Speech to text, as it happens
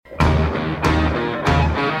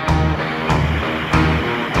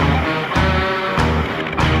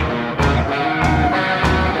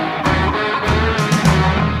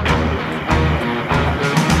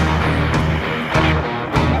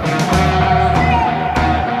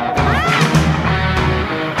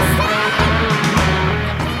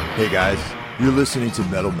guys, you're listening to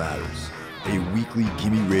Metal Matters, a weekly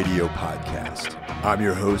Gimme Radio podcast. I'm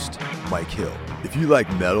your host, Mike Hill. If you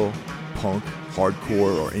like metal, punk,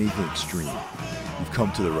 hardcore, or anything extreme, you've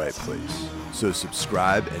come to the right place. So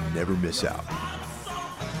subscribe and never miss out.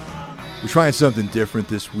 We're trying something different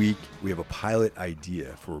this week. We have a pilot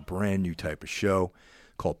idea for a brand new type of show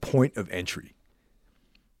called Point of Entry.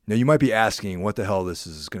 Now, you might be asking what the hell this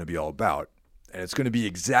is going to be all about, and it's going to be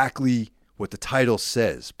exactly what the title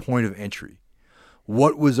says, Point of Entry.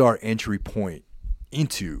 What was our entry point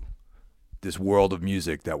into this world of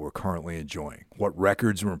music that we're currently enjoying? What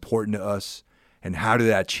records were important to us, and how did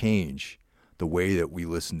that change the way that we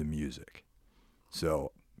listen to music?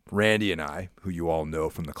 So Randy and I, who you all know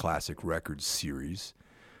from the Classic Records series,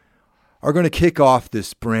 are going to kick off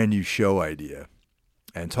this brand new show idea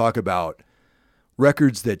and talk about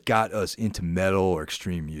records that got us into metal or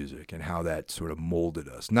extreme music and how that sort of molded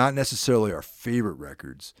us. Not necessarily our favorite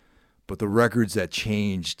records, but the records that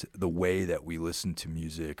changed the way that we listened to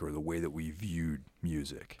music or the way that we viewed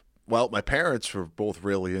music. Well, my parents were both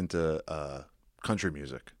really into country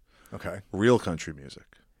music. Okay. Real country music.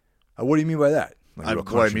 What do you mean by that?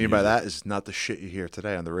 Like what I mean by that is not the shit you hear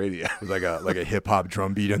today on the radio. With like a hip hop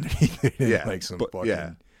drum beat underneath it. Yeah. Like some fucking...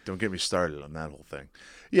 Yeah. Don't get me started on that whole thing.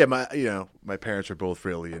 Yeah, my parents are both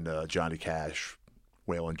really into Johnny Cash,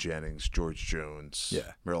 Waylon Jennings, George Jones,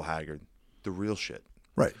 Merle Haggard, the real shit.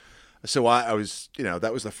 Right. So I was,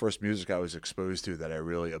 that was the first music I was exposed to that I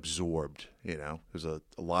really absorbed. There's a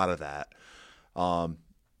lot of that. And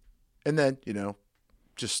then,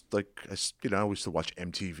 just like, I used to watch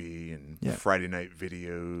MTV and Friday Night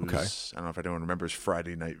Videos. Okay. I don't know if anyone remembers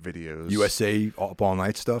Friday Night Videos. USA Up All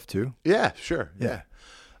Night stuff too? Yeah, sure. Yeah.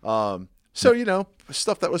 So,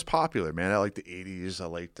 stuff that was popular, man. I liked the 80s. I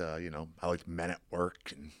liked, I liked Men at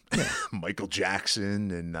Work and Michael Jackson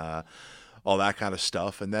and all that kind of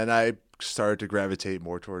stuff. And then I started to gravitate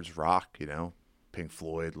more towards rock, Pink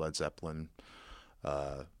Floyd, Led Zeppelin,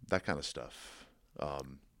 that kind of stuff. How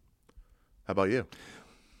about you?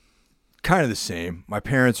 Kind of the same. My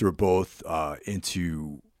parents were both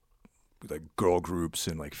into like girl groups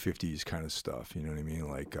and like 50s kind of stuff. You know what I mean?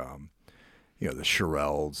 Like, the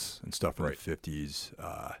Shirelles and stuff in the 50s.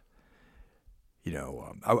 I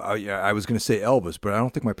was going to say Elvis, but I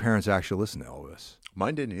don't think my parents actually listened to Elvis.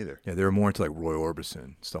 Mine didn't either. Yeah, they were more into like Roy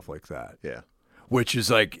Orbison, stuff like that. Yeah. Which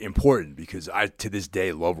is like important because I, to this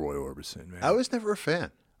day, love Roy Orbison, man. I was never a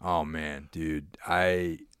fan. Oh, man, dude.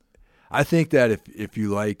 I think that if you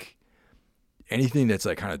like anything that's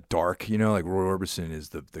like kind of dark, like Roy Orbison is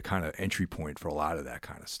the kind of entry point for a lot of that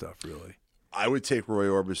kind of stuff, really. I would take Roy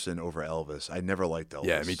Orbison over Elvis. I never liked Elvis.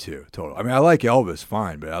 Yeah, me too. Totally. I mean, I like Elvis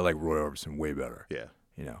fine, but I like Roy Orbison way better. Yeah.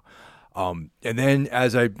 And then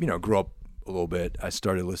as I, grew up a little bit, I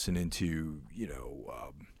started listening to,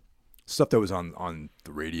 stuff that was on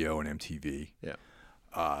the radio and MTV.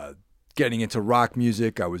 Yeah. Getting into rock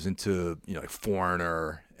music, I was into, like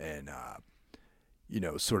Foreigner and,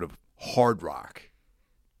 sort of hard rock.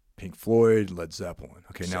 Pink Floyd, Led Zeppelin.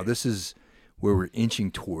 Okay, now this is where we're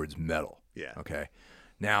inching towards metal. Yeah. Okay.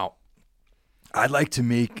 Now, I'd like to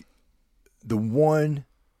make the one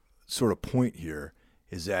sort of point here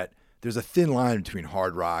is that there's a thin line between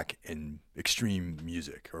hard rock and extreme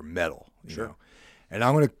music or metal. You know? And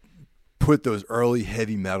I'm going to put those early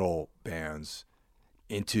heavy metal bands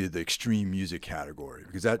into the extreme music category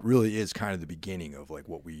because that really is kind of the beginning of like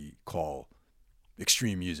what we call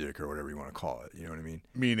extreme music or whatever you want to call it. You know what I mean?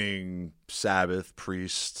 Meaning Sabbath,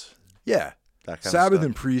 Priest. Yeah. That kind Sabbath of stuff.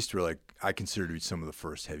 and Priest were like, I consider to be some of the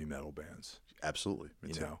first heavy metal bands. Absolutely.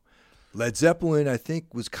 Me too. Led Zeppelin, I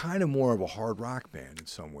think, was kind of more of a hard rock band in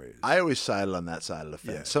some ways. I always sided on that side of the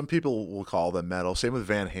fence. Yeah. Some people will call them metal. Same with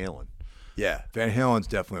Van Halen. Yeah, Van Halen's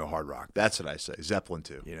definitely a hard rock band. That's what I say. Zeppelin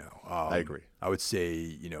too. I agree. I would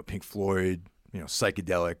say, Pink Floyd,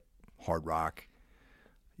 psychedelic, hard rock.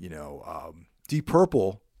 Deep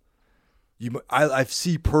Purple. I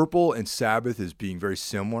see Purple and Sabbath as being very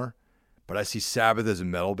similar. But I see Sabbath as a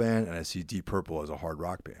metal band, and I see Deep Purple as a hard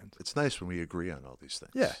rock band. It's nice when we agree on all these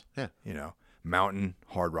things. Yeah. Yeah. Mountain,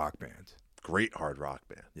 hard rock band. Great hard rock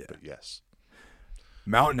band. Yeah. But yes.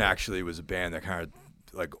 Mountain actually was a band that kind of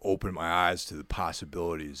like opened my eyes to the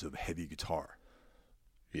possibilities of heavy guitar.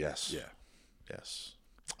 Yes. Yeah. Yes.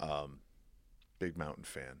 Big Mountain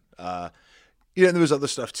fan. And there was other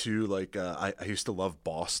stuff too. Like I used to love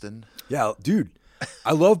Boston. Yeah, dude.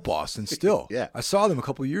 I love Boston still. Yeah. I saw them a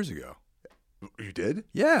couple of years ago. You did?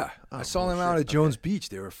 Yeah. I saw them out at Jones Beach.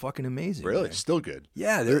 They were fucking amazing. Really? Man. Still good.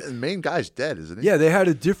 Yeah. The main guy's dead, isn't he? Yeah, they had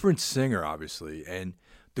a different singer, obviously. And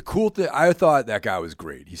the cool thing, I thought that guy was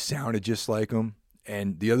great. He sounded just like him.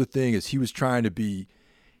 And the other thing is he was trying to be,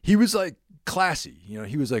 he was like classy.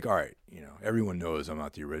 He was like, all right, everyone knows I'm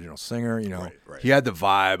not the original singer. Right. He had the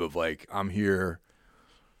vibe of like, I'm here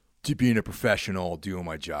to being a professional, doing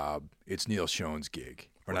my job. It's Neil Schoen's gig.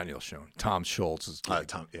 Or not Neil Schoen, Tom Schultz's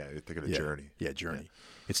gig. You're thinking of Journey. Yeah, Journey.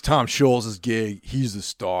 Yeah. It's Tom Schultz's gig. He's the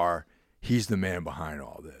star. He's the man behind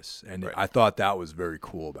all this. And I thought that was very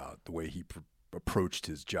cool about the way he approached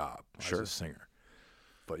his job as a singer.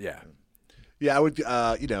 But yeah. Yeah, I would,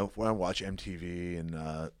 when I watch MTV and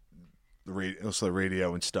the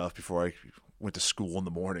radio and stuff before I went to school in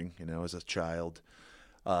the morning, as a child.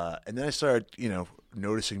 And then I started,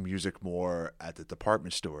 noticing music more at the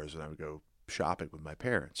department stores when I would go shopping with my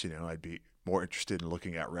parents. I'd be more interested in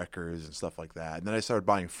looking at records and stuff like that. And then I started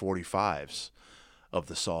buying 45s of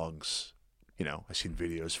the songs, I seen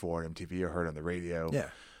videos for on MTV or heard on the radio. Yeah.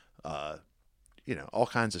 All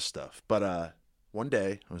kinds of stuff. But one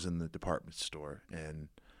day I was in the department store and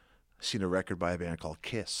I seen a record by a band called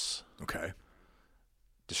Kiss. Okay.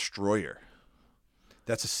 Destroyer.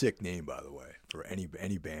 That's a sick name, by the way, for any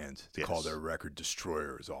band to call their record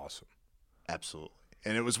Destroyer is awesome. Absolutely.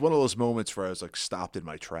 And it was one of those moments where I was like stopped in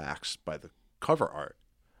my tracks by the cover art.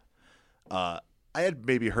 I had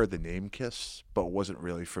maybe heard the name Kiss, but wasn't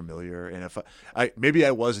really familiar. And if maybe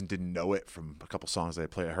I was and didn't know it from a couple songs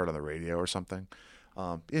that I heard on the radio or something.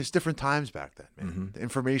 It's different times back then, man. Mm-hmm. The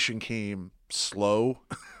information came slow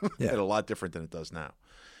and a lot different than it does now.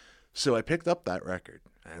 So I picked up that record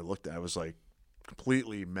and I was like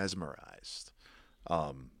completely mesmerized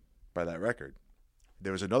by that record.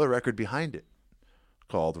 There was another record behind it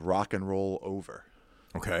called Rock and Roll Over.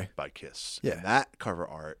 Okay. By Kiss. Yeah. And that cover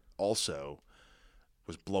art also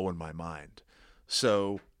was blowing my mind.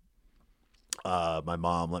 So my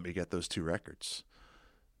mom let me get those two records.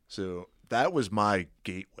 So that was my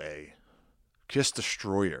gateway. Kiss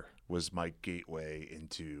Destroyer was my gateway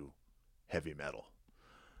into heavy metal.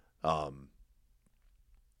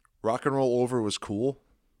 Rock and Roll Over was cool.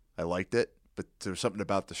 I liked it, but there was something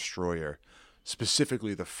about Destroyer,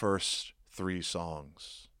 specifically the first 3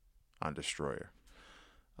 songs on Destroyer.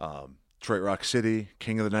 Detroit Rock City,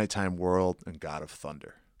 King of the Nighttime World, and God of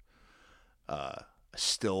Thunder. I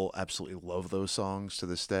still absolutely love those songs to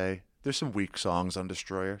this day. There's some weak songs on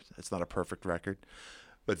Destroyer. It's not a perfect record.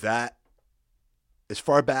 But that, as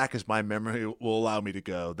far back as my memory will allow me to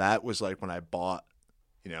go, that was like when I bought,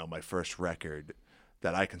 my first record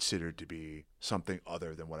that I considered to be something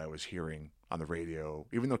other than what I was hearing on the radio.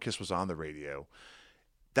 Even though Kiss was on the radio,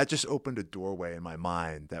 that just opened a doorway in my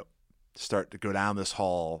mind that start to go down this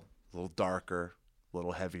hall, a little darker, a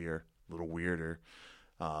little heavier, a little weirder.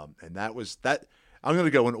 And that was that. I'm going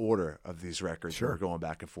to go in order of these records. Sure. We're going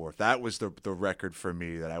back and forth. That was the record for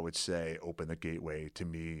me that I would say opened the gateway to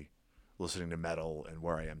me listening to metal and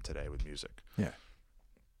where I am today with music. Yeah.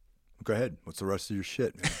 Go ahead. What's the rest of your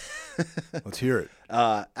shit, man? Let's hear it.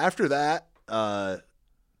 After that,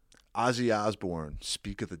 Ozzy Osbourne,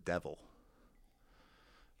 Speak of the Devil.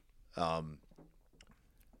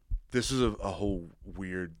 This is a whole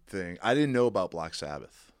weird thing. I didn't know about Black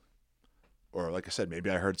Sabbath. Or like I said, maybe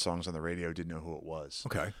I heard songs on the radio, didn't know who it was.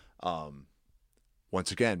 Okay.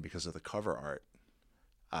 Once again, because of the cover art,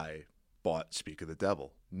 I bought Speak of the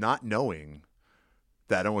Devil, not knowing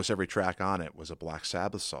that almost every track on it was a Black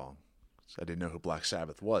Sabbath song. So I didn't know who Black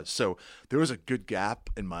Sabbath was. So there was a good gap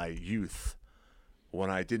in my youth when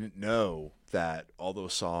I didn't know that all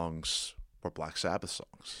those songs were Black Sabbath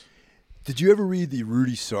songs. Did you ever read the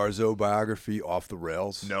Rudy Sarzo biography, Off the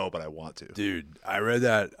Rails? No, but I want to. Dude, I read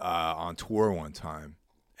that on tour one time.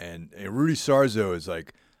 And Rudy Sarzo is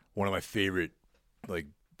like one of my favorite like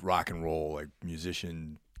rock and roll like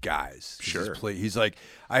musician guys. Sure. He's like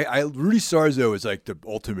Rudy Sarzo is like the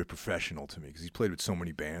ultimate professional to me because he's played with so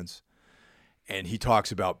many bands. And he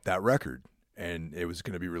talks about that record, and it was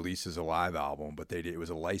going to be released as a live album, but it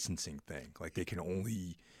was a licensing thing. Like they can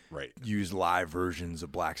only use live versions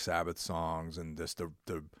of Black Sabbath songs, and this the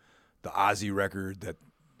Ozzy record that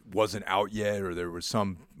wasn't out yet, or there was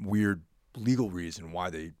some weird legal reason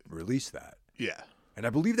why they released that. Yeah. And I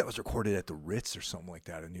believe that was recorded at the Ritz or something like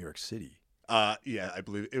that in New York City. Yeah, I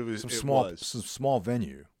believe it was. Some small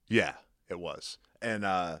venue. Yeah, it was. And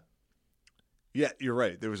yeah, you're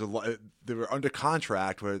right. There was they were under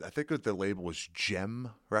contract where I think the label was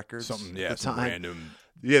Gem Records. Something, at the some time. random.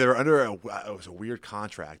 Yeah, they were under it was a weird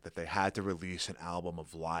contract that they had to release an album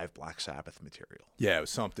of live Black Sabbath material. Yeah, it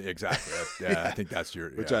was something exactly. Yeah, I think that's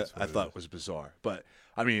your. Which I thought was bizarre. But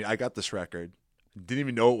I mean, I got this record, didn't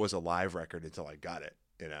even know it was a live record until I got it,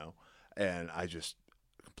 and I just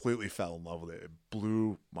completely fell in love with it. It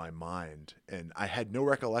blew my mind, and I had no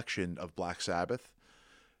recollection of Black Sabbath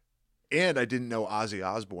And I didn't know Ozzy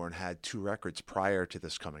Osbourne had 2 records prior to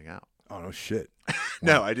this coming out. Oh, no shit.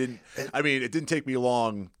 No, I didn't. I mean, it didn't take me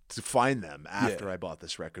long to find them after I bought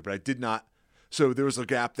this record, but I did not. So there was a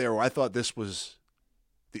gap there where I thought this was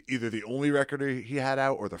either the only record he had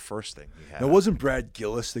out or the first thing he had Now, out. wasn't Brad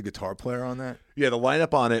Gillis the guitar player on that? Yeah, the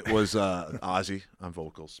lineup on it was Ozzy on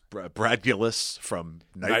vocals, Brad Gillis from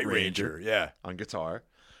Night Ranger Yeah. on guitar,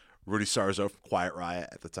 Rudy Sarzo from Quiet Riot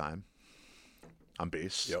at the time on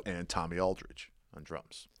bass, Yep. and Tommy Aldridge on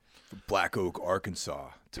drums. Black Oak,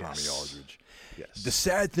 Arkansas, Tommy Yes. Aldridge. Yes. The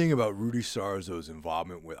sad thing about Rudy Sarzo's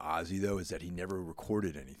involvement with Ozzy, though, is that he never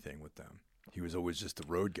recorded anything with them. He was always just the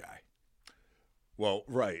road guy. Well,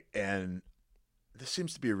 right. And this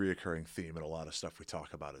seems to be a reoccurring theme in a lot of stuff we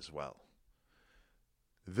talk about as well.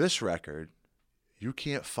 This record, you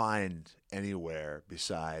can't find anywhere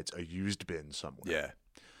besides a used bin somewhere. Yeah.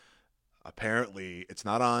 Apparently, it's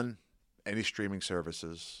not on any streaming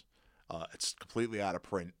services. It's completely out of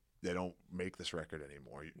print. They don't make this record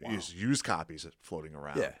anymore. There's used copies floating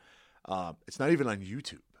around. Yeah. It's not even on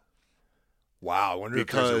YouTube. Wow. I wonder if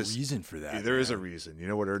there's a reason for that. There is a reason. You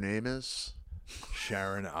know what her name is?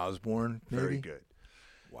 Sharon Osbourne, maybe? Very good.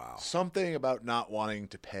 Wow. Something about not wanting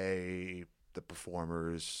to pay the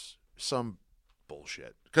performers some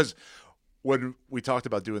bullshit. Because when we talked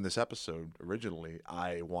about doing this episode originally,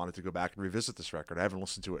 I wanted to go back and revisit this record. I haven't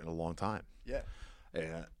listened to it in a long time. Yeah.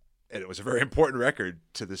 And it was a very important record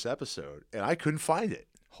to this episode, and I couldn't find it.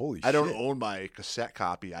 Holy shit. I don't own my cassette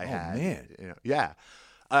copy I had. Man. You know, yeah.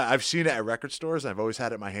 I've seen it at record stores, and I've always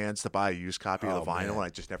had it in my hands to buy a used copy of the vinyl, man. and I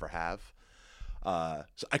just never have.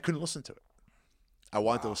 So I couldn't listen to it. I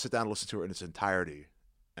wanted to sit down and listen to it in its entirety,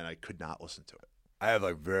 and I could not listen to it. I have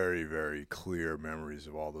like very, very clear memories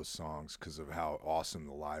of all those songs because of how awesome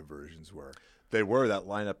the live versions were. They were. That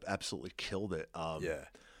lineup absolutely killed it. Yeah.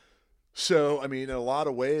 So, I mean, in a lot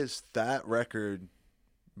of ways, that record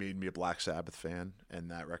made me a Black Sabbath fan,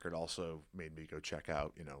 and that record also made me go check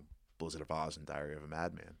out, Blizzard of Oz and Diary of a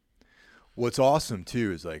Madman. What's awesome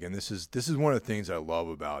too is like, and this is one of the things I love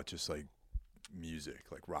about just like music,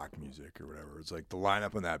 like rock music or whatever. It's like the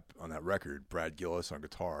lineup on that record: Brad Gillis on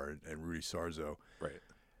guitar and Rudy Sarzo. Right.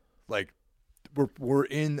 Like we're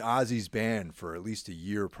in Ozzy's band for at least a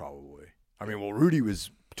year, probably. I mean, well, Rudy was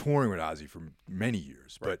touring with Ozzy for many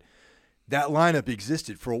years, but that lineup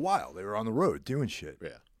existed for a while. They were on the road doing shit. Yeah.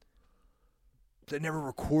 They never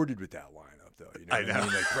recorded with that lineup, though. You know I what I know.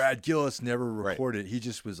 mean? Like Brad Gillis never Right. recorded. He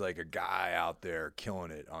just was like a guy out there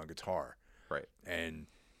killing it on guitar. Right. And,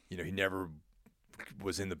 he never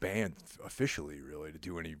was in the band officially, really, to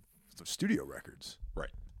do any studio records.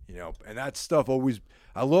 Right. And that stuff always,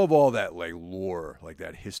 I love all that like lore, like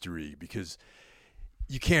that history, because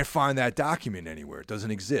you can't find that document anywhere. It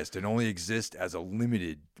doesn't exist. It only exists as a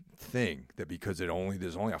limited thing because there's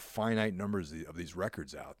only a finite numbers of these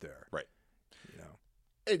records out there. Right.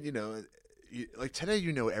 And, like today,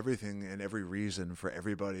 everything and every reason for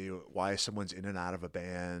everybody, why someone's in and out of a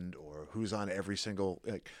band or who's on every single,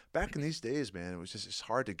 like back in these days, man, it's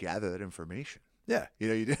hard to gather that information. Yeah.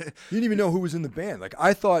 You didn't. You didn't even know who was in the band. Like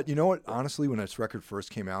I thought, honestly, when this record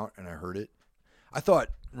first came out and I heard it, I thought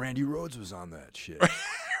Randy Rhoads was on that shit.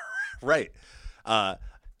 Right. I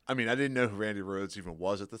mean, I didn't know who Randy Rhoads even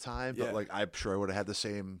was at the time, but Yeah. like I'm sure I would have had the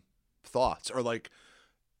same thoughts. Or like,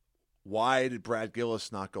 why did Brad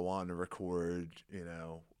Gillis not go on to record,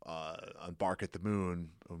 on Bark at the Moon?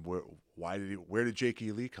 Where did Jake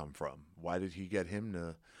E. Lee come from? Why did he get him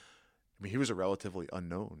to? I mean, he was a relatively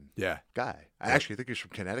unknown Yeah. guy. I actually think he's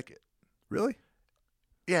from Connecticut. Really?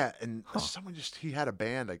 Yeah, and he had a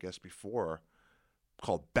band, I guess, before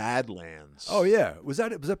called Badlands. Oh yeah. Was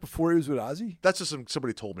that before he was with Ozzy? That's just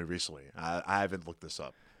somebody told me recently. I haven't looked this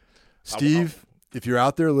up. Steve, if you're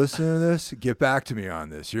out there listening to this, get back to me on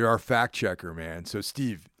this. You're our fact checker, man. So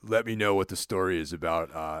Steve, let me know what the story is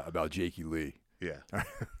about Jakey Lee. Yeah.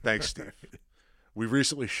 Thanks, Steve. We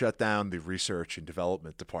recently shut down the research and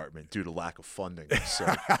development department due to lack of funding.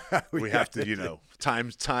 So we have to, time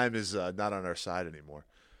is not on our side anymore.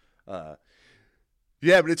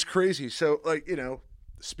 Yeah, but it's crazy. So, like,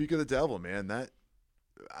 Speak of the Devil, man, that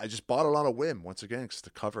I just bought it on a whim once again because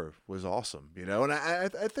the cover was awesome, and I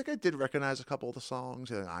think I did recognize a couple of the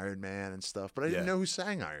songs and Iron Man and stuff, but I didn't know who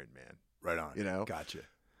sang Iron Man. Right on. Gotcha.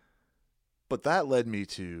 But that led me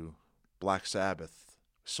to Black Sabbath,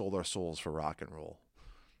 Sold Our Souls for Rock and Roll.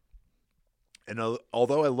 And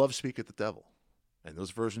although I love Speak of the Devil, and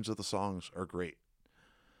those versions of the songs are great,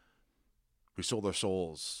 We Sold Our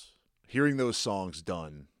Souls, hearing those songs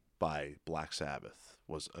done by Black Sabbath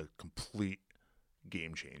was a complete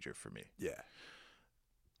game changer for me. Yeah.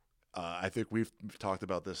 I think we've talked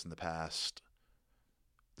about this in the past.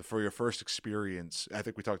 for your first experience, I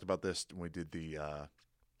think we talked about this when we did the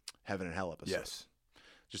Heaven and Hell episode. Yes.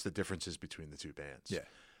 Just the differences between the two bands. Yeah.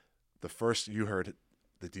 The first, you heard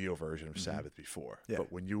the Dio version of Sabbath before. Yeah.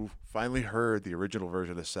 But when you finally heard the original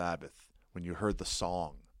version of Sabbath, when you heard the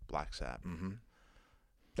song Black Sabbath,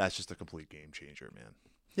 that's just a complete game changer, man.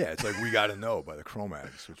 Yeah, it's like We Gotta Know by the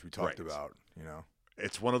Chromatics, which we talked Right. about, you know.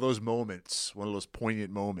 It's one of those moments, one of those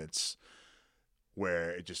poignant moments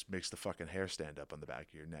where it just makes the fucking hair stand up on the back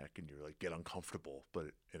of your neck and you're like, get uncomfortable,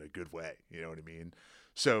 but in a good way. You know what I mean?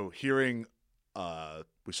 So hearing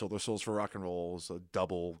We Sold Our Souls for Rock and Roll, a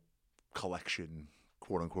double collection,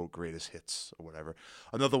 quote unquote, greatest hits or whatever.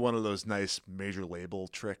 Another one of those nice major label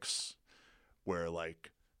tricks where,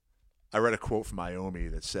 like, I read a quote from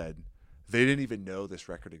Iommi that said, they didn't even know this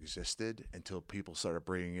record existed until people started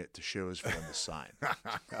bringing it to shows for them to sign.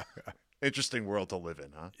 Interesting world to live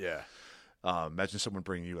in, huh? Yeah. Imagine someone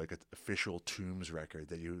bringing you like an official Tombs record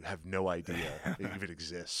that you have no idea it even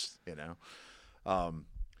exists, you know?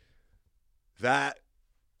 That,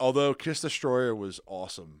 although Kiss Destroyer was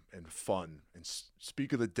awesome and fun, and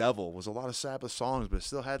Speak of the Devil was a lot of Sabbath songs, but it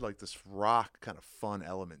still had like this rock kind of fun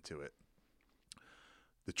element to it.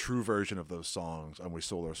 The true version of those songs on We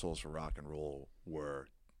Sold Our Souls for Rock and Roll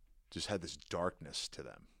just had this darkness to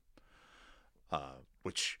them,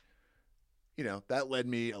 which, you know, that led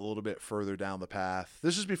me a little bit further down the path.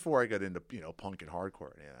 This is before I got into, you know, punk and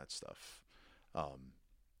hardcore and any of that stuff.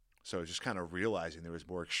 So I was just kind of realizing there was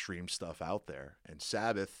more extreme stuff out there. And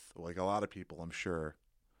Sabbath, like a lot of people, I'm sure,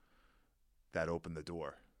 that opened the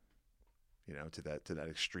door, you know, to that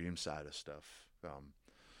extreme side of stuff.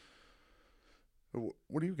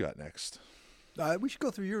 What do you got next? We should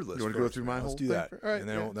go through your list. You want to go through my Let's whole do thing? that. All right. And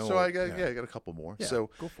then yeah. we'll, So I got a couple more. Yeah, so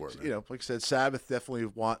go for it, man. You know, like I said, Sabbath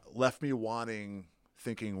definitely left me wanting,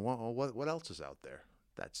 thinking, well, what else is out there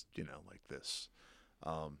that's, you know, like this.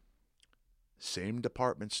 Same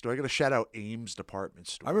department store. I got to shout out Ames Department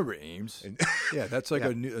Store. I remember Ames. Yeah, that's like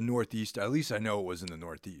a Northeast. At least I know it was in the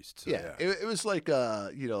Northeast. So yeah. It was like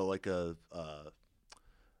you know, like a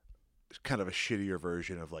kind of a shittier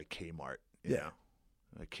version of like Kmart. You know?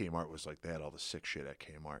 Like Kmart was like, they had all the sick shit at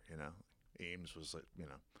Kmart, you know. Ames was like, you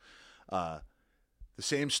know. The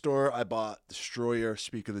same store I bought Destroyer,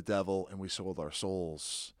 Speak of the Devil, and We Sold Our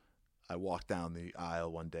Souls. I walked down the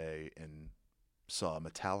aisle one day and saw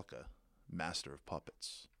Metallica, Master of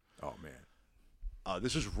Puppets. Oh, man.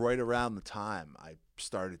 This was right around the time I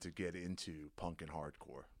started to get into punk and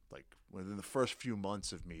hardcore. Like within the first few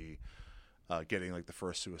months of me getting like the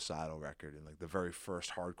first Suicidal record and like the very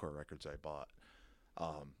first hardcore records I bought.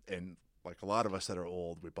 And like a lot of us that are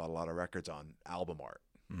old, we bought a lot of records on album art.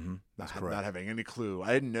 Mm-hmm. That's correct. Not having any clue.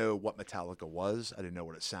 I didn't know what Metallica was. I didn't know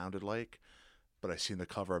what it sounded like, but I seen the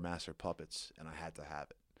cover of Master of Puppets and I had to have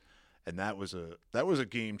it. And that was a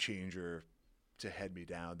game changer to head me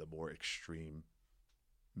down the more extreme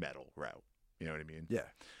metal route. You know what I mean? Yeah.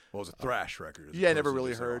 Well, it was a thrash record. Yeah, I never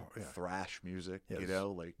really heard thrash music, Yeah, you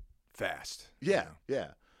know, like fast. yeah,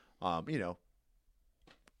 yeah. You know,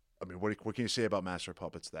 I mean, what can you say about Master of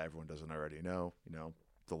Puppets that everyone doesn't already know? You know,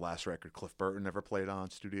 the last record Cliff Burton ever played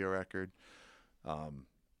on, studio record.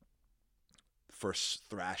 First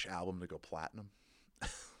thrash album to go platinum.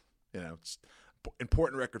 You know, it's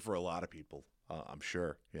important record for a lot of people, I'm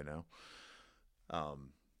sure, you know.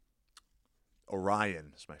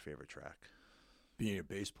 Orion is my favorite track. Being a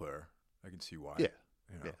bass player, I can see why. Yeah,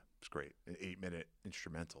 You know? yeah, it's great. An 8-minute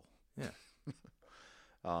instrumental. Yeah.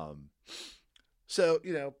 So,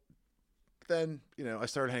 you know, then, you know, I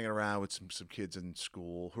started hanging around with some kids in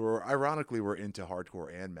school who were ironically were into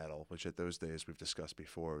hardcore and metal, which at those days we've discussed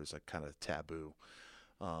before was like kind of taboo.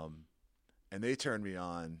 And they turned me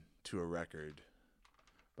on to a record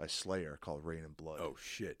by Slayer called Rain and Blood. Oh,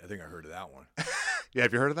 shit. I think I heard of that one. Yeah,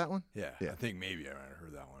 have you heard of that one? Yeah. Yeah. I think maybe I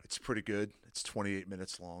heard that one. It's pretty good. It's 28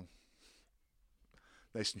 minutes long.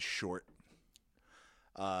 Nice and short.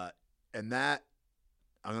 And that,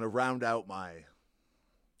 I'm going to round out my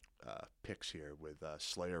picks here with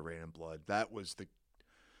Slayer, Rain and Blood. That was the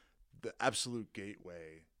absolute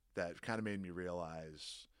gateway that kind of made me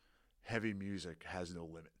realize heavy music has no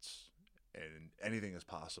limits and anything is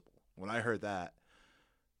possible. When I heard that,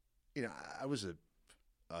 you know, I was a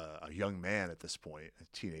young man at this point, a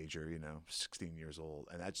teenager, you know, 16 years old,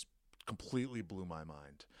 and that just completely blew my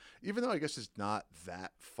mind. Even though I guess it's not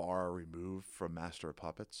that far removed from Master of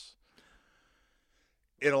Puppets.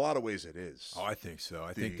 In a lot of ways it is. Oh, I think so.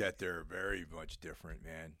 I think that they're very much different,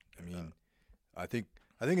 man. I mean, I think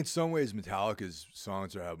in some ways Metallica's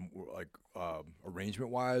songs are like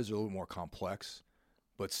arrangement-wise are a little more complex,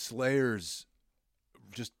 but Slayer's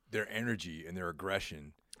just their energy and their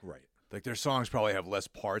aggression, Right. Like their songs probably have less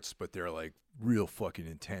parts, but they're like real fucking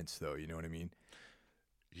intense, though. You know what I mean?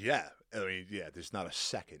 Yeah, I mean, yeah. There's not a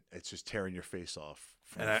second. It's just tearing your face off.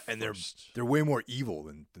 And they're way more evil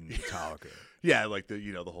than Metallica. Yeah, like the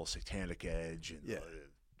the whole satanic edge and Yeah.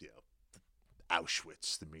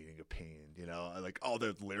 Auschwitz, the meaning of pain. Like all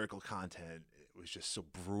the lyrical content. It was just so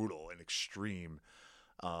brutal and extreme.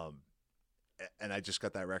 And I just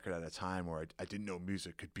got that record at a time where I didn't know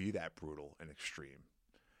music could be that brutal and extreme,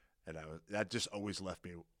 and that just always left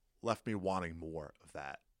me wanting more of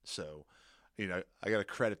that. So, I got to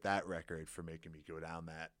credit that record for making me go down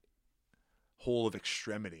that hole of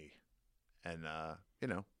extremity. And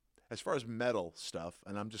as far as metal stuff,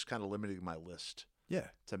 and I'm just kind of limiting my list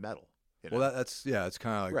to metal. Well, that's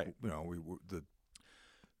kind of like right.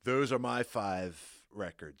 Those are my 5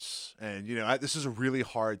 records, and this is a really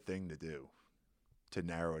hard thing to do, to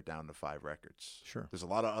narrow it down to 5 records. Sure. There's a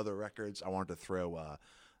lot of other records. I wanted to throw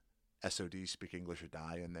SOD, Speak English or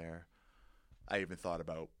Die, in there. I even thought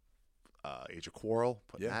about Age of Quarrel,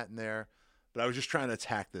 putting that in there. But I was just trying to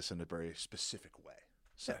attack this in a very specific way.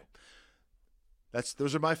 So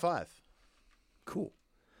those are my 5. Cool.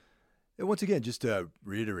 And once again, just to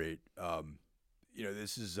reiterate,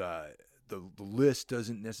 this is the list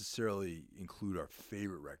doesn't necessarily include our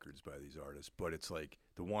favorite records by these artists, but it's like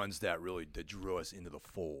the ones that drew us into the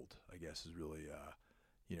fold, I guess, is really,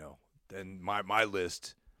 then my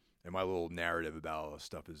list and my little narrative about all this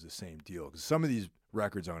stuff is the same deal. Because some of these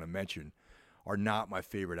records I'm going to mention are not my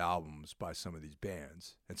favorite albums by some of these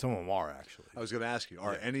bands, and some of them are, actually. I was going to ask you,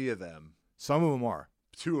 are any of them? Some of them are.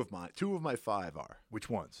 2 of my 5 are. Which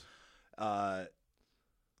ones?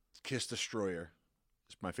 Kiss Destroyer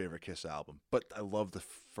is my favorite Kiss album, but I love the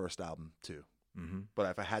first album too. Mm-hmm.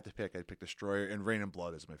 But if I had to pick, I'd pick Destroyer, and Rain and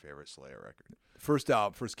Blood is my favorite Slayer record. First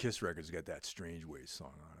Kiss record's got that Strange Ways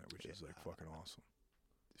song on it, which is like fucking awesome.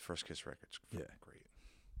 First Kiss record's great.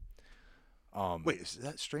 Wait, is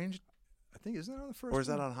that Strange? I think, isn't that on the first? Or is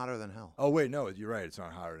that on Hotter Than Hell? Oh wait, no, you're right. It's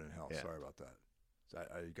on Hotter Than Hell. Yeah. Sorry about that.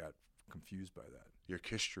 I got confused by that. Your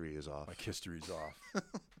history is off. My history's off.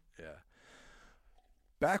 Yeah.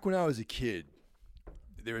 Back when I was a kid,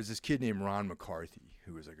 there was this kid named Ron McCarthy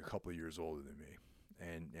who was like a couple of years older than me,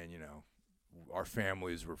 and our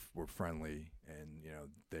families were friendly, and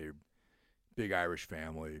they're big Irish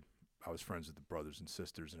family. I was friends with the brothers and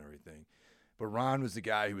sisters and everything, but Ron was the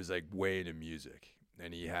guy who was like way into music,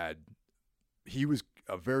 and he was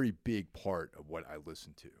a very big part of what I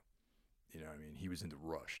listened to. You know what I mean? He was into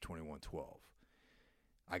Rush 2112.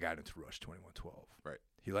 I got into Rush 2112. Right.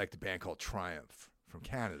 He liked a band called Triumph from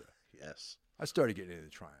Canada. Yes. I started getting into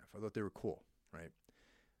Triumph. I thought they were cool, right?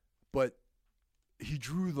 But he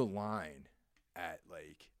drew the line at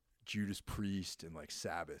like Judas Priest and like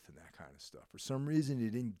Sabbath and that kind of stuff. For some reason, he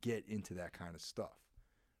didn't get into that kind of stuff,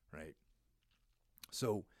 right?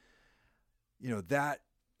 So, that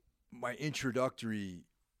my introductory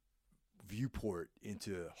viewport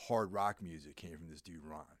into hard rock music came from this dude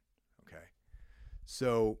Ron. Okay,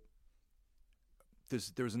 so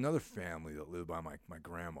there was another family that lived by my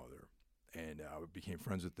grandmother, and I became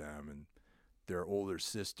friends with them, and their older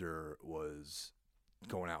sister was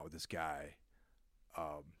going out with this guy.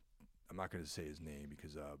 I'm not going to say his name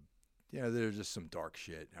because there's just some dark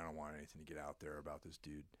shit. I don't want anything to get out there about this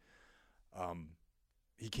dude.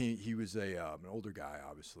 He was an older guy,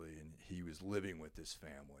 obviously, and he was living with this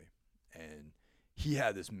family. And he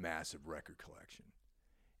had this massive record collection.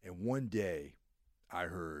 And one day I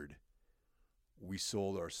heard, "We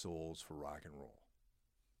sold our souls for rock and roll."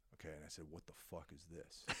 Okay, and I said, "What the fuck is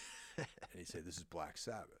this?" And he said, "This is Black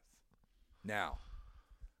Sabbath." Now,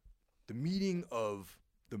 the meeting of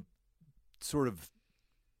the sort of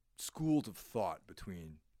schools of thought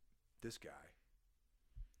between this guy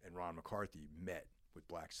and Ron McCarthy met with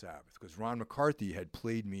Black Sabbath, because Ron McCarthy had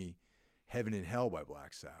played me Heaven and Hell by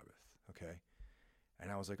Black Sabbath. Okay.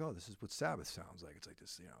 And I was like, oh, this is what Sabbath sounds like. It's like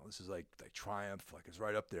this, this is like Triumph, like it's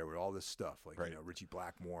right up there with all this stuff, like, right. Richie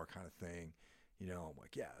Blackmore kind of thing. I'm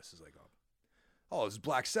like, yeah, this is like, this is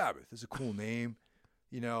Black Sabbath. This is a cool name.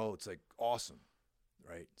 It's like awesome.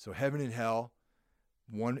 Right. So Heaven and Hell,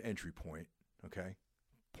 one entry point. Okay.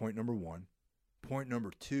 Point number 1. Point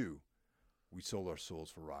number 2, we sold our souls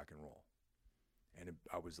for rock and roll. And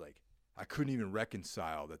I was like, I couldn't even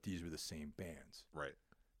reconcile that these were the same bands. Right.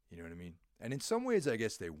 You know what I mean? And in some ways, I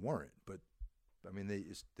guess they weren't. But, I mean,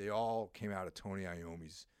 they all came out of Tony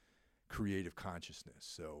Iommi's creative consciousness.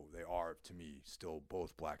 So they are, to me, still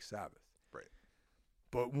both Black Sabbath. Right.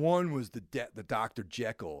 But one was the Dr.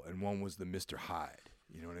 Jekyll and one was the Mr. Hyde.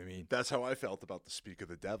 You know what I mean? That's how I felt about the Speak of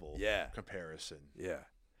the Devil comparison. Yeah.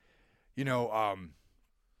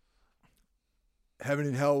 Heaven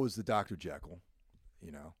and Hell was the Dr. Jekyll,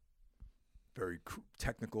 you know, very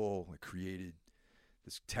technical, like created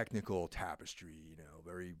this technical tapestry, you know,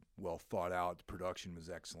 very well thought out. The production was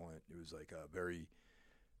excellent. It was like a very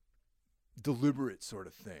deliberate sort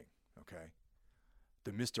of thing, okay?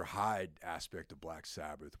 The Mr. Hyde aspect of Black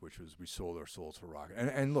Sabbath, which was We Sold Our Souls for Rock.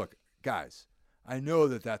 And look, guys, I know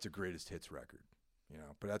that that's a greatest hits record, you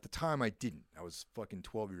know, but at the time I didn't. I was fucking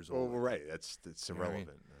 12 years old. Oh, right. It's irrelevant. I mean?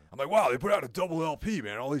 I'm like, wow, they put out a double LP,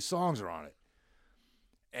 man. All these songs are on it.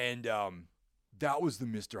 And that was the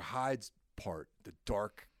Mr. Hyde's part, the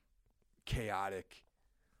dark, chaotic,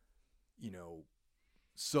 you know,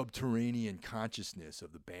 subterranean consciousness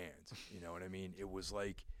of the band. You know what I mean? It was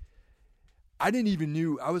like, I didn't even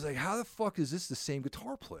knew. I was like, how the fuck is this the same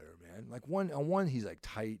guitar player, man? Like on one, he's like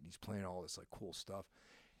tight and he's playing all this like cool stuff.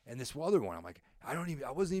 And this other one, I'm like, I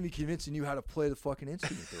wasn't even convinced he knew how to play the fucking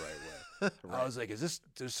instrument the right way. Right. I was like,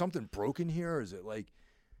 there's something broken here? Or is it like,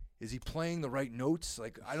 is he playing the right notes?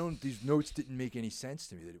 Like, these notes didn't make any sense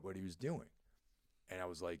to me, what he was doing. And I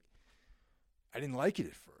was like, I didn't like it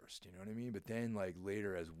at first, you know what I mean? But then like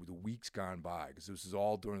later as the weeks gone by, because this was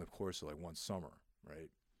all during the course of like one summer, right?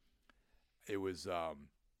 It was, I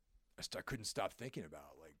couldn't stop thinking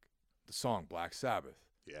about like the song Black Sabbath.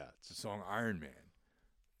 Yeah. It's the song Iron Man,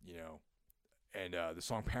 you know, and the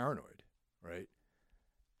song Paranoid, right?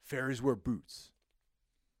 Fairies Wear Boots.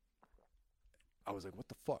 I was like, what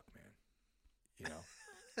the fuck, man? You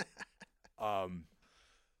know?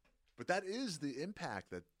 But that is the impact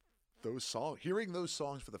that those songs, hearing those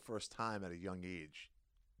songs for the first time at a young age,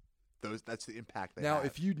 that's the impact they have. Now,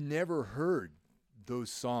 if you'd never heard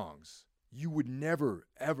those songs, you would never,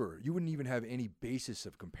 ever, you wouldn't even have any basis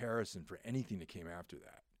of comparison for anything that came after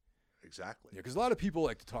that. Exactly. Yeah, because a lot of people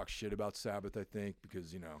like to talk shit about Sabbath, I think,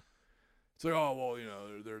 because, you know, it's like, oh, well, you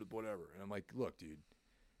know, they're whatever. And I'm like, look, dude,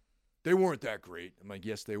 they weren't that great. I'm like,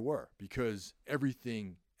 yes, they were, because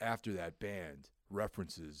everything after that band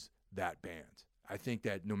references that band. I think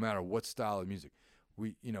that no matter what style of music,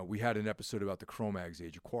 we had an episode about the Cro-Mags'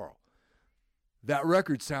 Age of Quarrel. That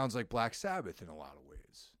record sounds like Black Sabbath in a lot of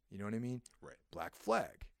ways. You know what I mean? Right. Black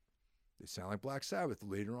Flag. They sound like Black Sabbath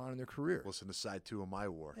later on in their career. Listen to side 2 of My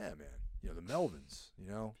War. Yeah, man. You know, the Melvins, you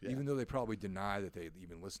know, Yeah. even though they probably deny that they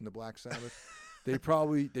even listen to Black Sabbath,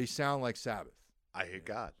 they sound like Sabbath. I Hate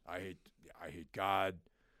God. I hate God.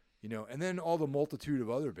 You know, and then all the multitude of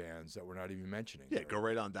other bands that we're not even mentioning. Yeah, go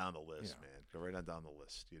right on down the list, Yeah. man. Go right on down the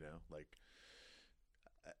list, you know? Like,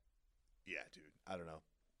 yeah, dude. I don't know.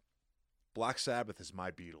 Black Sabbath is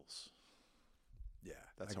my Beatles. Yeah.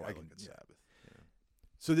 That's how I look at Sabbath. You know?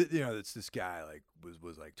 So, you know, it's this guy, like,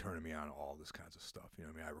 was like, turning me on to all this kinds of stuff. You know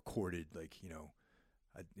what I mean? I recorded, like, you know,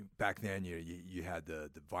 back then, you had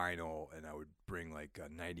the vinyl, and I would bring, like, a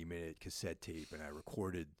 90-minute cassette tape, and I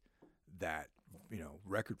recorded that, you know,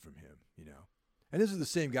 record from him, you know. And this is the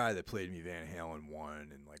same guy that played me Van Halen 1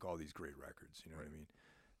 and like all these great records, you know what I mean?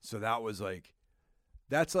 So that was like,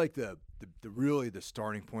 that's like the really the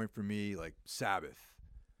starting point for me, like Sabbath,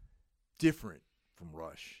 different from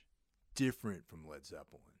Rush, different from Led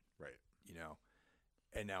Zeppelin. Right. You know.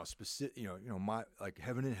 And now specific, you know, my like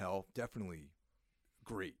Heaven and Hell, definitely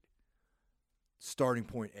great. Starting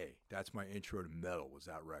point A. That's my intro to metal, was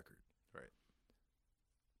that record. Right.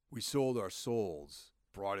 We Sold Our Souls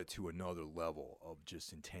brought it to another level of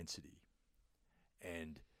just intensity.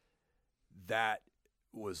 And that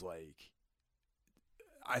was like,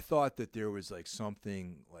 I thought that there was like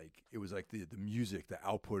something like, it was like the music, the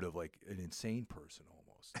output of like an insane person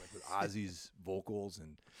almost. Like with Ozzy's vocals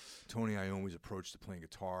and Tony Iommi's approach to playing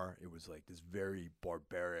guitar, it was like this very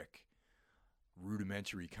barbaric,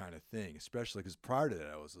 rudimentary kind of thing, especially because prior to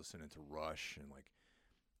that I was listening to Rush and like,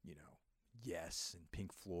 you know, Yes and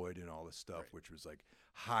Pink Floyd and all this stuff, right, which was like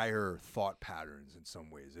higher thought patterns in some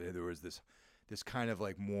ways. There was this kind of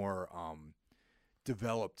like more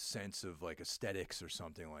developed sense of like aesthetics or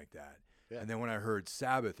something like that. Yeah. And then when I heard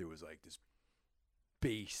Sabbath, it was like this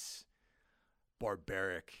bass,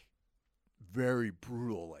 barbaric, very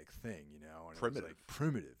brutal like thing, you know, and primitive. It was like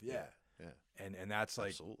primitive, yeah. And that's like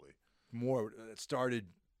absolutely more. It started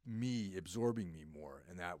me absorbing me more,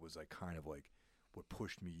 and that was like kind of like what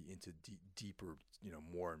pushed me into deeper, you know,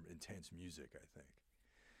 more intense music, I think.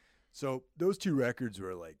 So those two records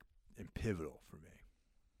were like pivotal for me.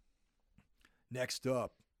 Next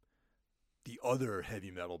up, the other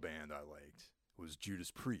heavy metal band I liked was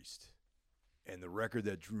Judas Priest. And the record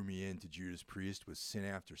that drew me into Judas Priest was Sin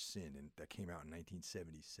After Sin, and that came out in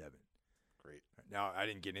 1977. Great. Now, I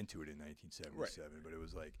didn't get into it in 1977, right, but it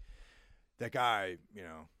was like that guy, you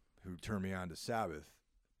know, who turned me on to Sabbath,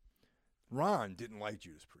 Ron didn't like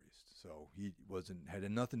Judas Priest, so he had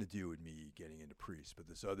nothing to do with me getting into Priest. But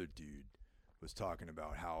this other dude was talking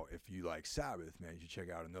about how if you like Sabbath, man, you should check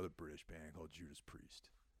out another British band called Judas Priest.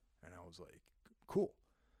 And I was like, cool.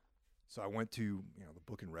 So I went to the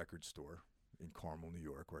Book and Record store in Carmel, New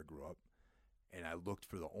York, where I grew up, and I looked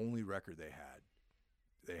for the only record they had.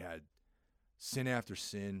 They had Sin After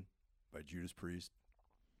Sin by Judas Priest.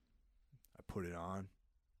 I put it on,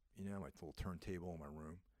 my little turntable in my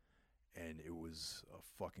room. And it was a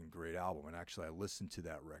fucking great album. And actually, I listened to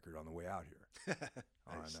that record on the way out here.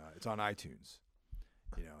 Nice. It's on iTunes.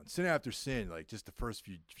 And Sin After Sin, like just the first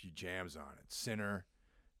few jams on it. Sinner.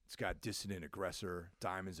 It's got Dissident Aggressor,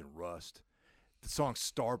 Diamonds and Rust. The song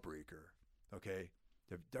Starbreaker. Okay.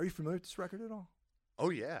 Are you familiar with this record at all? Oh,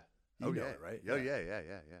 yeah. You know it, right? Oh, yeah.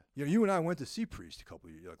 You and I went to see Priest a couple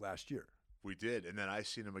of years, like last year. We did, and then I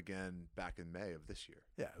seen him again back in May of this year.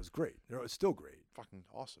 Yeah, it was great. It's still great. Fucking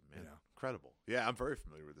awesome, man. Incredible. Yeah, I'm very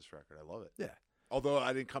familiar with this record. I love it. Yeah. Although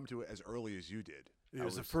I didn't come to it as early as you did. It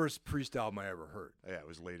was the first Priest album I ever heard. Yeah, it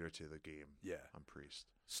was later to the game. Yeah. On Priest.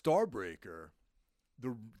 Starbreaker,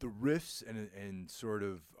 the riffs and sort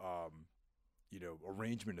of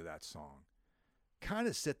arrangement of that song kind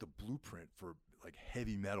of set the blueprint for like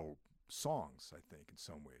heavy metal songs, I think, in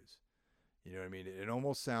some ways. You know what I mean? It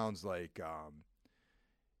almost sounds like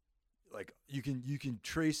you can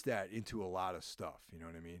trace that into a lot of stuff. You know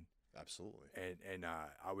what I mean? Absolutely. And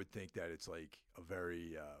I would think that it's like a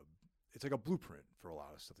very it's like a blueprint for a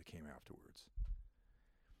lot of stuff that came afterwards.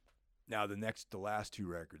 Now the last two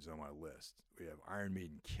records on my list, we have Iron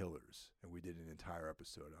Maiden Killers, and we did an entire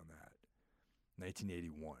episode on that.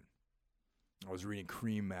 1981. I was reading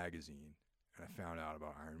Cream magazine, and I found out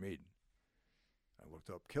about Iron Maiden. I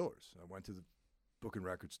looked up Killers. I went to the Book and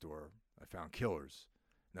Record store. I found Killers.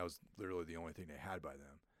 And that was literally the only thing they had by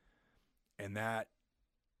them. And that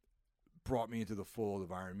brought me into the fold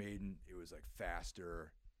of Iron Maiden. It was like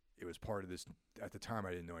faster. It was part of this. At the time,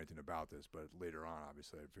 I didn't know anything about this, but later on,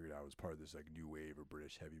 obviously, I figured out it was part of this like new wave or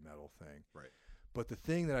British heavy metal thing. Right. But the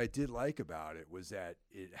thing that I did like about it was that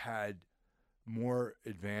it had more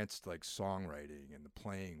advanced like songwriting, and the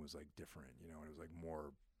playing was like different, and it was like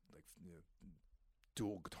more like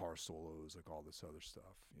dual guitar solos, like all this other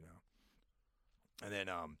stuff, And then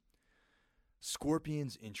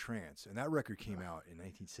Scorpions in Trance, and that record came out in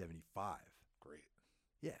 1975. Great.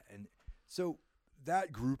 Yeah, and so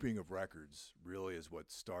that grouping of records really is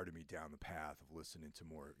what started me down the path of listening to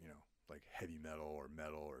more, like heavy metal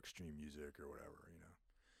or extreme music or whatever,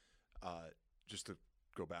 Just to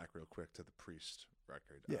go back real quick to the Priest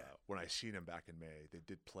record. Yeah. When I seen him back in May, they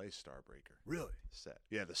did play Starbreaker. Really? Set.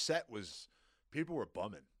 Yeah, the set was, people were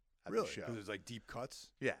bumming at Really? the show. Because it's like deep cuts?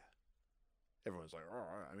 Yeah. Everyone's like, oh,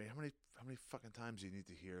 I mean, how many fucking times do you need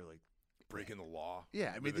to hear like Breaking the Law?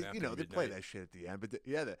 Yeah, I mean, Living After they play Midnight. that shit at the end, but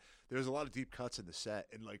there was a lot of deep cuts in the set,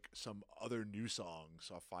 and like some other new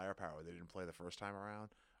songs off Firepower they didn't play the first time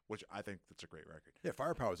around, which I think that's a great record. Yeah,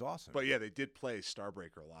 Firepower is awesome. But yeah, they did play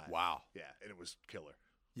Starbreaker live. Wow. Yeah, and it was killer.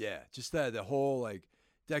 Yeah, just the whole like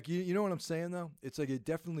you know what I'm saying though? It's like it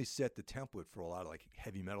definitely set the template for a lot of like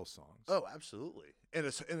heavy metal songs. Oh, absolutely. In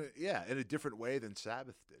a different way than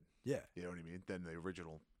Sabbath did. Yeah. You know what I mean? Than the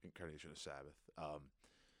original incarnation of Sabbath.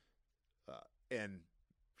 And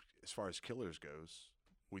as far as Killers goes,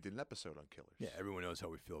 we did an episode on Killers. Yeah, everyone knows how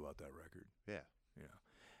we feel about that record. Yeah.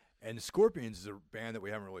 And the Scorpions is a band that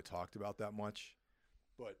we haven't really talked about that much.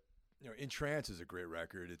 But, In Trance is a great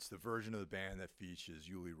record. It's the version of the band that features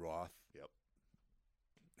Uli Roth. Yep.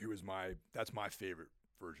 That's my favorite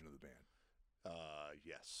version of the band.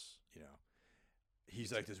 Yes.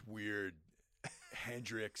 He's like this weird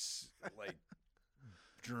Hendrix, like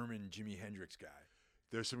German Jimi Hendrix guy.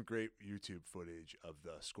 There's some great YouTube footage of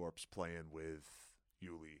the Scorps playing with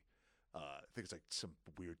Uli. I think it's like some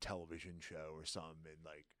weird television show or something, and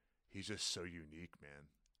like he's just so unique, man.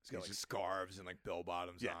 He's got like scarves and like bell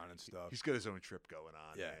bottoms on and stuff. He's got his own trip going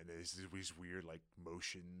on. Yeah, and these weird like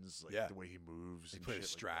motions, like the way he moves. He and played a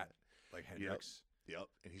shit Strat like Hendrix. Yep,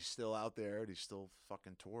 and he's still out there, and he's still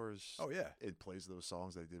fucking tours. Oh yeah, and plays those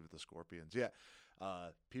songs that he did with the Scorpions. Yeah,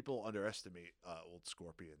 people underestimate old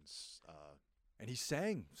Scorpions. And he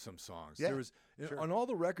sang some songs. Yeah, there was on all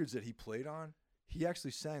the records that he played on. He actually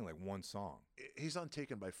sang like one song. He's on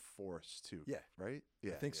Taken by Force too. Yeah, right.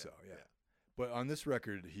 Yeah, I think so. Yeah. But on this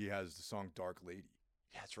record, he has the song "Dark Lady."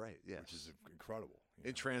 Yeah, that's right. Yeah, which is incredible.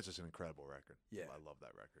 In Trance is an incredible record. Yeah, I love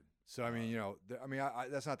that record. So I mean,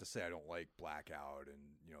 that's not to say I don't like Blackout and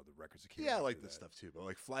the records that came. Yeah, I like this stuff too. But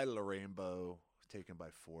like Flight of the Rainbow, Taken by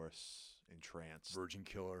Force, In Trance, Virgin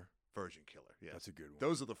Killer. Yeah, that's a good one.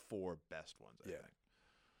 Those are the four best ones. I think.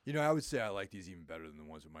 You know, I would say I like these even better than the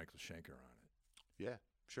ones with Michael Schenker on it. Yeah,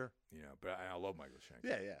 sure. You know, but I love Michael Schenker.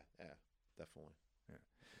 Yeah, definitely. Yeah.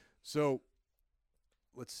 So,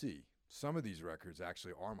 let's see. Some of these records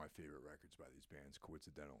actually are my favorite records by these bands,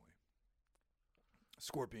 coincidentally.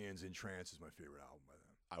 Scorpions in Trance is my favorite album by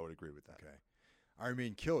them. I would agree with that. Okay. Iron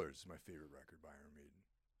Maiden Killers is my favorite record by Iron Maiden.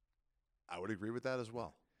 I would agree with that as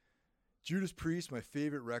well. Judas Priest, my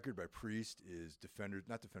favorite record by Priest is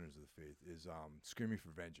not Defenders of the Faith, is Screaming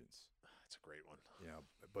for Vengeance. That's a great one. You know,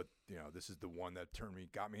 but you know, this is the one that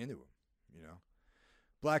got me into him, you know.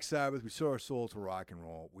 Black Sabbath, We Sold Our Soul to Rock and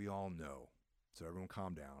Roll. We all know. So everyone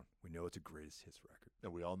calm down. We know it's a greatest hits record.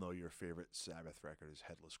 And we all know your favorite Sabbath record is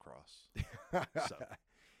Headless Cross. So.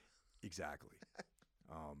 Exactly.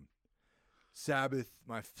 Sabbath,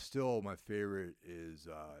 my favorite is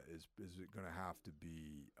going to have to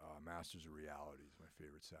be Masters of Reality is my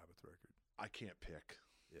favorite Sabbath record. I can't pick.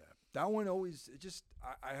 Yeah. That one always,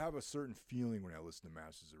 I have a certain feeling when I listen to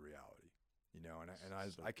Masters of Reality, you know, and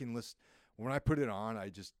I can listen, when I put it on, I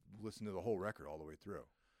just listen to the whole record all the way through.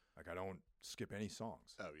 Like, I don't skip any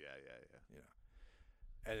songs. Oh, yeah. You know.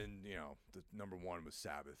 And, you know, the number one was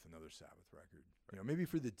Sabbath, another Sabbath record. You know, maybe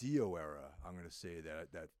for the Dio era, I'm going to say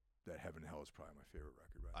that Heaven and Hell is probably my favorite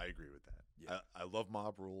record. Right? I agree with that. Yeah. I love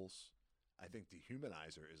Mob Rules. I think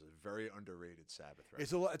Dehumanizer is a very underrated Sabbath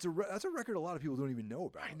record. That's a record a lot of people don't even know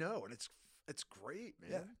about. I know, and it's great,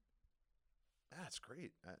 man. Yeah. That's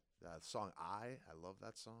great. The song I love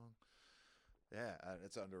that song. Yeah,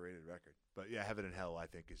 it's an underrated record. But yeah, Heaven and Hell, I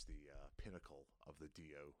think, is the pinnacle of the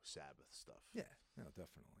Dio Sabbath stuff. Yeah, no,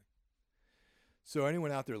 definitely. So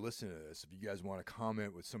anyone out there listening to this, if you guys want to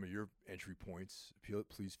comment with some of your entry points,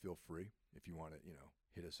 please feel free. If you want to, you know,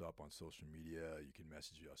 hit us up on social media, you can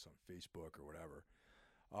message us on Facebook or whatever.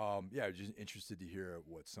 Yeah, just interested to hear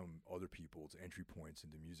what some other people's entry points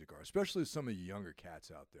into music are, especially some of you younger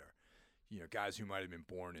cats out there. You know, guys who might have been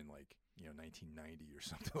born in 1990 or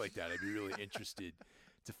something like that. I'd be really interested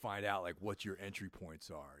to find out like what your entry points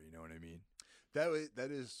are. You know what I mean?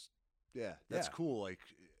 That is, yeah, that's Yeah. cool. Like,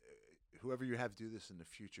 whoever you have do this in the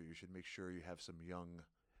future, you should make sure you have some young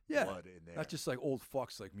blood in there. Not just like old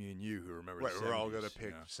fucks like me and you who remember. Right, the we're all 70s, gonna pick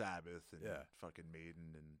you know? Sabbath and Yeah. fucking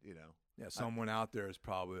Maiden and Yeah, someone out there is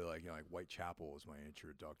probably like, you know, like Whitechapel was my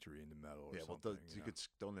introductory into metal. Or yeah. Well, something,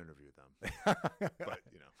 don't interview them, know? but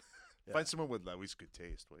you know, Yeah. find someone with at least good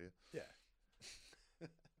taste, will you? Yeah.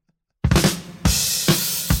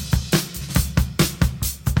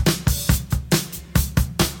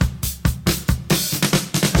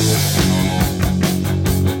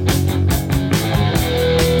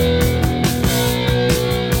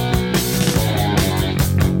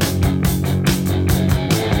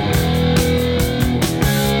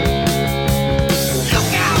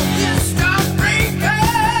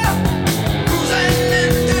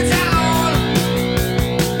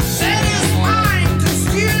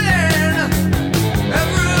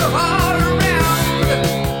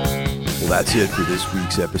 That's it for this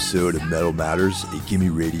week's episode of Metal Matters, a Gimme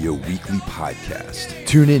Radio weekly podcast.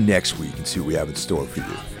 Tune in next week and see what we have in store for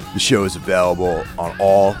you. The show is available on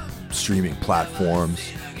all streaming platforms,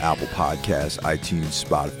 Apple Podcasts, iTunes,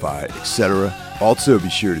 Spotify, etc. Also, be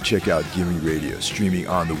sure to check out Gimme Radio, streaming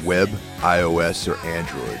on the web, iOS, or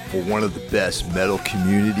Android, for one of the best metal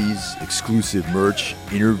communities, exclusive merch,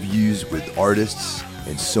 interviews with artists,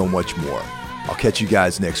 and so much more. I'll catch you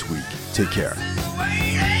guys next week. Take care.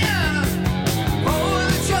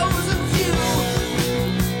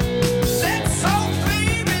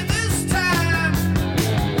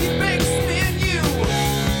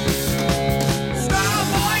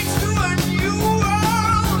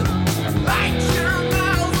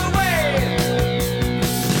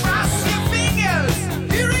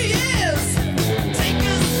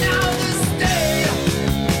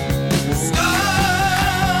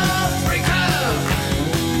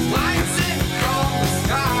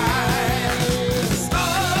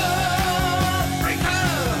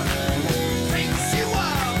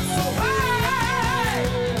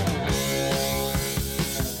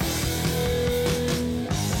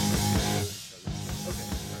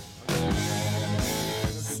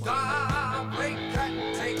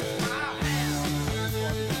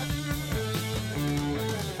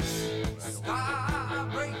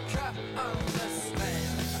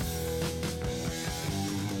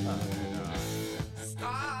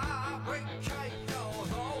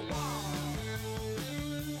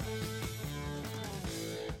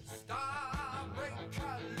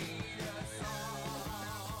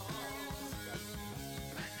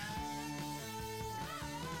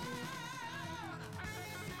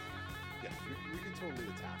 We can totally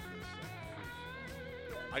attack this.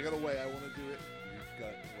 I got a way I want to do it. You've got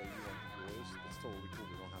a way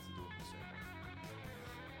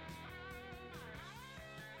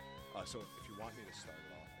So if you want me to start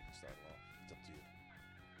it off, I can start it off. It's up to you.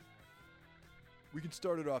 We can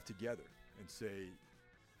start it off together and say,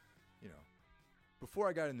 you know, before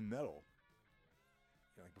I got into metal,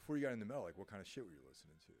 like before you got into metal, like what kind of shit were you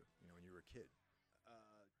listening to, you know, when you were a kid?